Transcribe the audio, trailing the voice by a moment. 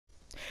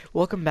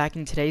Welcome back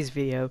in today's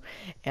video,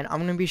 and I'm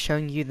going to be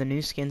showing you the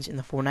new skins in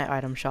the Fortnite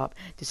item shop.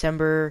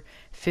 December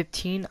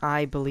 15,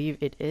 I believe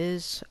it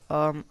is.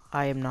 I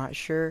am not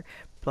sure,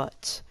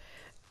 but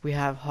we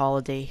have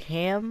Holiday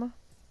Ham,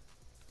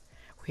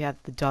 we have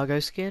the Doggo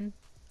skin,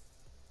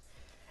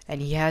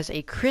 and he has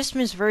a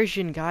Christmas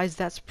version, guys.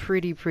 That's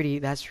pretty.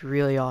 That's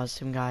really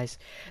awesome, guys.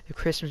 The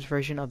Christmas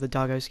version of the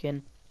Doggo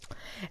skin.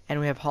 And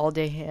we have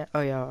Holiday Ham.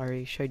 Oh yeah, I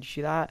already showed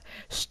you that.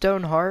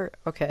 Stoneheart,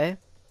 okay.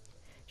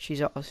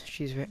 She's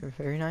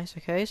very nice.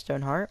 Okay,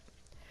 Stoneheart.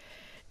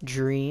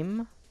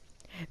 Dream.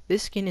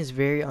 This skin is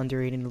very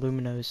underrated in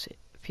Luminos.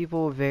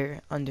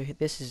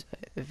 This is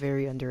a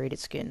very underrated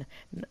skin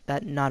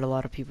that not a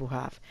lot of people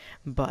have.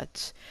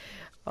 But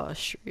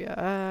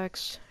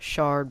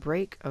Shard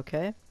Break.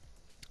 Okay.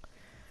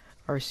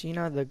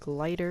 Arsena the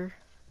Glider.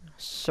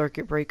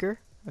 Circuit Breaker.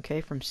 Okay,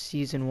 from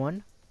season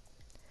 1.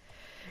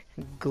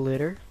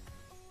 Glitter.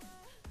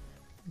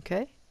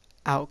 Okay.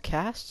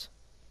 Outcast.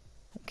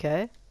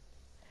 Okay.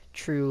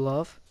 True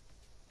Love.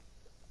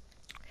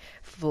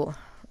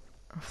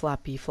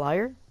 Flappy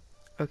Flyer.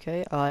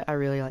 Okay, I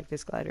really like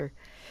this glider.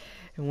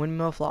 And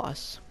Windmill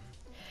Floss.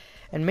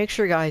 And make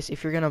sure, guys,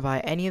 if you're gonna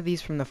buy any of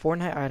these from the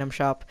Fortnite item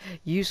shop,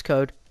 use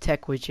code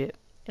TechWidget.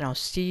 And I'll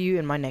see you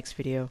in my next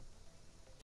video.